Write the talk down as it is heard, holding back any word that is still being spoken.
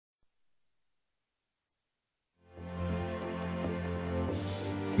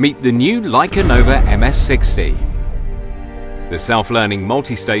Meet the new Leica Nova MS60. The self-learning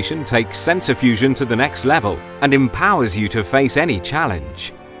multi-station takes sensor fusion to the next level and empowers you to face any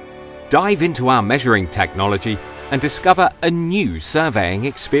challenge. Dive into our measuring technology and discover a new surveying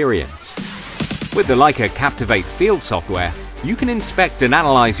experience. With the Leica Captivate field software, you can inspect and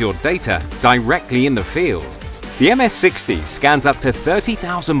analyze your data directly in the field. The MS60 scans up to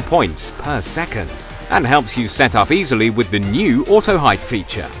 30,000 points per second and helps you set up easily with the new Auto Height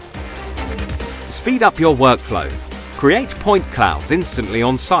feature. Speed up your workflow. Create point clouds instantly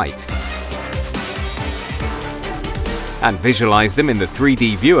on site and visualize them in the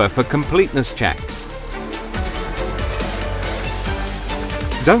 3D viewer for completeness checks.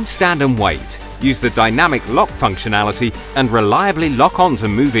 Don't stand and wait. Use the dynamic lock functionality and reliably lock onto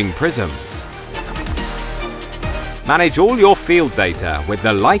moving prisms. Manage all your field data with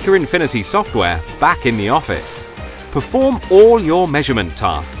the Leica Infinity software back in the office. Perform all your measurement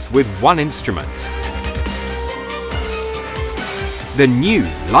tasks with one instrument. The new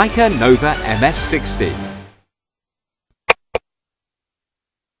Leica Nova MS60.